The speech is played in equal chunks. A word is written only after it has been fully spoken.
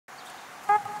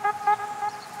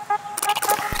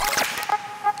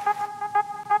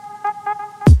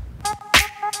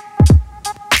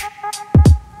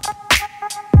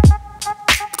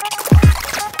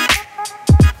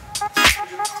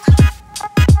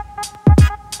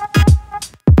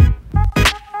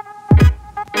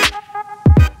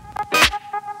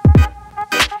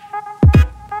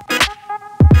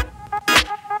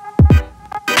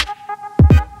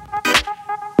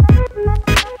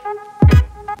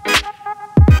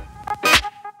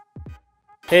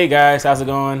Hey guys, how's it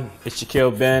going? It's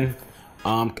Shaquille Ben.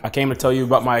 I came to tell you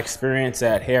about my experience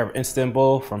at Haar of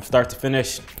Istanbul from start to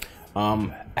finish.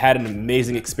 I had an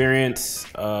amazing experience.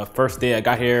 First day I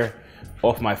got here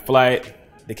off my flight,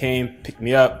 they came, picked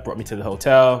me up, brought me to the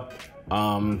hotel.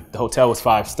 The hotel was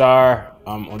 5-star.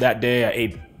 On that day I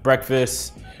ate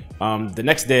breakfast. The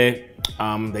next day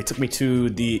they took me to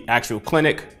the actual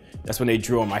clinic. That's when they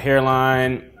drew on my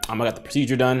hairline. I got the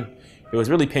procedure done. It was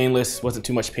really painless, wasn't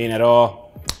too much pain at all.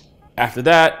 After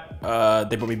that,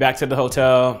 they brought me back to the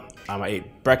hotel. I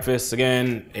ate breakfast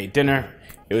again, ate dinner.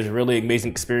 It was a really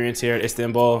amazing experience here at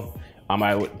Istanbul.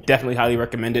 I would definitely highly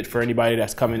recommend it for anybody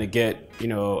that's coming to get,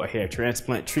 a hair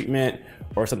transplant treatment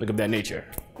or something of that nature.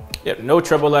 Yeah, no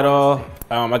trouble at all.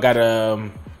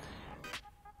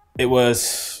 It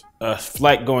was a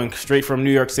flight going straight from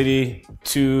New York City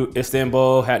to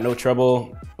Istanbul, had no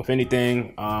trouble with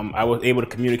anything. I was able to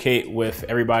communicate with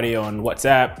everybody on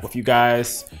WhatsApp, with you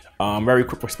guys. Very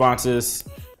quick responses.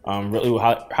 Really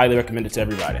highly recommend it to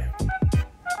everybody.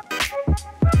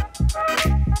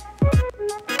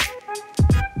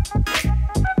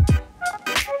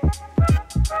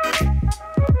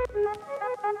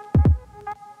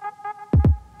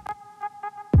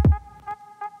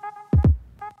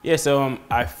 Yeah, so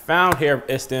I found Haar of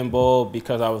Istanbul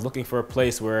because I was looking for a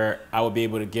place where I would be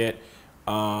able to get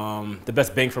the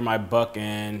best bang for my buck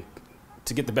and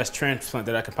to get the best transplant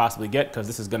that I could possibly get, because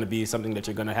this is going to be something that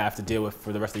you're going to have to deal with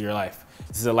for the rest of your life.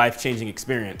 This is a life-changing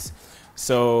experience.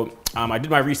 So I did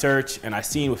my research and I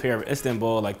seen with Haar of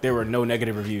Istanbul, like, there were no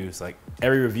negative reviews. Like,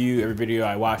 every review, every video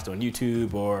I watched on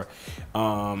YouTube, or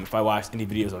if I watched any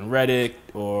videos on Reddit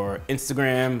or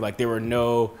Instagram, like, there were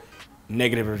no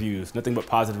negative reviews, nothing but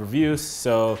positive reviews.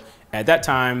 So at that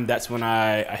time, that's when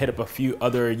I hit up a few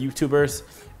other YouTubers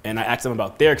and I asked them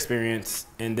about their experience,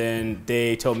 and then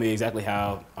they told me exactly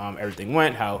how everything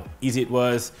went, how easy it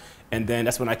was. And then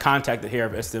that's when I contacted Haar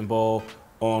of Istanbul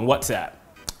on WhatsApp.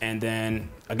 And then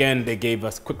again, they gave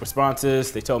us quick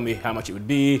responses. They told me how much it would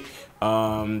be.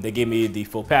 They gave me the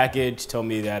full package, told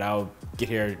me that I'll get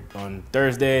here on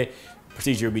Thursday.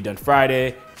 Procedure will be done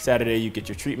Friday. Saturday, you get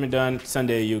your treatment done.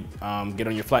 Sunday, you get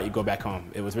on your flight, you go back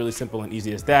home. It was really simple and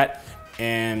easy as that.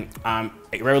 And I'm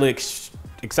really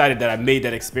excited that I made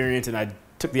that experience and I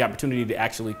took the opportunity to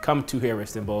actually come to Haar of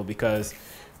Istanbul because,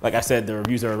 like I said, the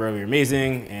reviews are really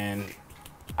amazing and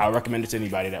I recommend it to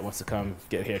anybody that wants to come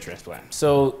get a hair transplant.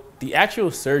 So the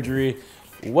actual surgery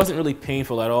wasn't really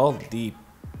painful at all.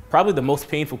 Probably the most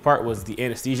painful part was the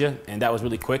anesthesia, and that was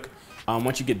really quick.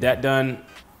 Once you get that done,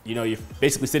 you're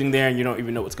basically sitting there and you don't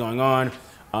even know what's going on.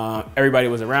 Everybody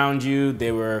was around you.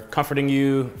 They were comforting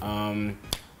you.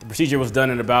 The procedure was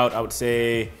done in about, I would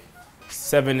say,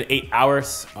 7 to 8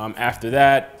 hours. After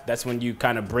that, that's when you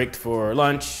kind of braked for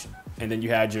lunch, and then you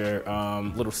had your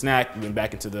little snack. You went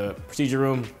back into the procedure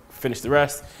room, finished the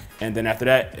rest, and then after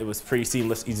that, it was pretty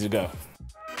seamless, easy to go.